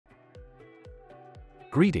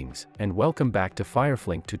Greetings, and welcome back to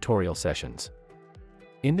FireFlink tutorial sessions.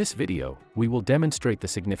 In this video, we will demonstrate the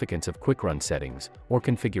significance of quick run settings, or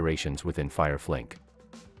configurations within FireFlink.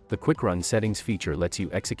 The quick run settings feature lets you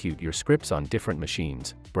execute your scripts on different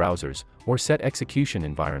machines, browsers, or set execution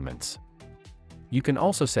environments. You can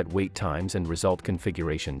also set wait times and result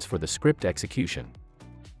configurations for the script execution.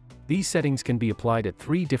 These settings can be applied at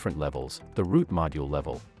 3 different levels: the root module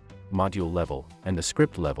level, and the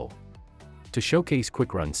script level. To showcase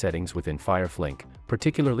quick run settings within FireFlink,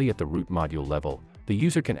 particularly at the root module level, the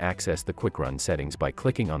user can access the quick run settings by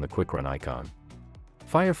clicking on the quick run icon.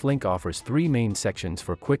 FireFlink offers 3 main sections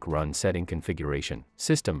for quick run setting configuration: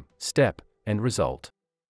 System, Step, and Result.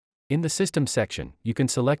 In the System section, you can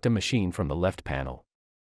select a machine from the left panel.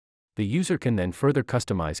 The user can then further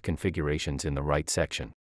customize configurations in the right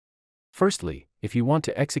section. Firstly, if you want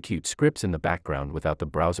to execute scripts in the background without the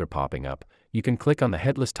browser popping up, you can click on the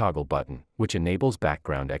headless toggle button, which enables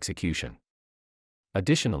background execution.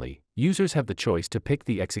 Additionally, users have the choice to pick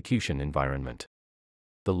the execution environment.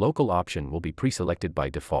 The local option will be pre-selected by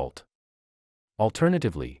default.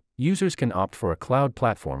 Alternatively, users can opt for a cloud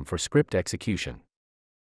platform for script execution.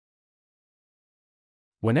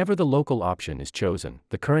 Whenever the local option is chosen,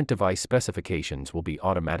 the current device specifications will be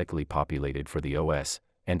automatically populated for the OS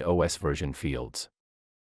and OS version fields.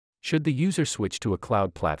 Should the user switch to a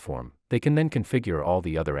cloud platform, they can then configure all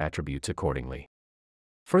the other attributes accordingly.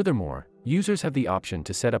 Furthermore, users have the option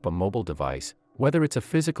to set up a mobile device, whether it's a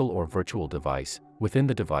physical or virtual device, within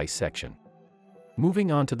the device section.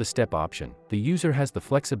 Moving on to the step option, the user has the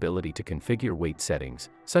flexibility to configure wait settings,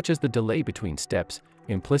 such as the delay between steps,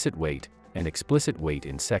 implicit wait, and explicit wait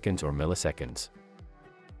in seconds or milliseconds.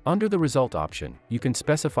 Under the result option, you can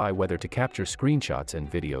specify whether to capture screenshots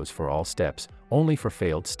and videos for all steps, only for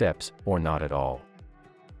failed steps, or not at all.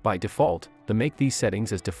 By default, the Make these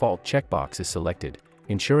settings as default checkbox is selected,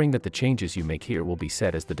 ensuring that the changes you make here will be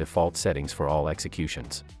set as the default settings for all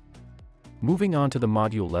executions. Moving on to the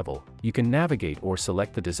module level, you can navigate or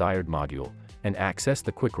select the desired module, and access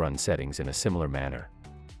the quick run settings in a similar manner.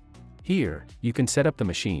 Here, you can set up the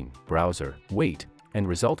machine, browser, wait, and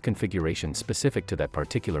result configuration specific to that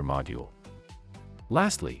particular module.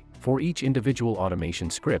 Lastly, for each individual automation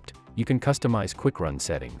script, you can customize quick run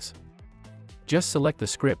settings. Just select the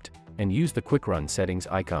script, and use the quick run settings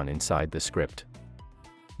icon inside the script.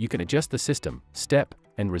 You can adjust the system, step,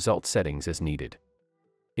 and result settings as needed.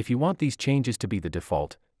 If you want these changes to be the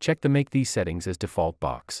default, check the Make these settings as default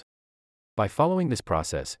box. By following this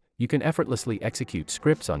process, you can effortlessly execute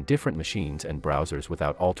scripts on different machines and browsers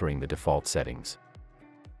without altering the default settings.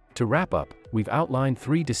 To wrap up, we've outlined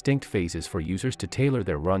 3 distinct phases for users to tailor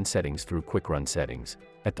their run settings through quick run settings,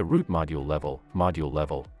 at the root module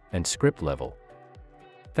level, and script level.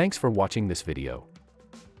 Thanks for watching this video.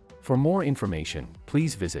 For more information,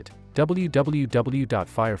 please visit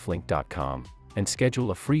www.fireflink.com and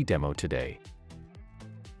schedule a free demo today.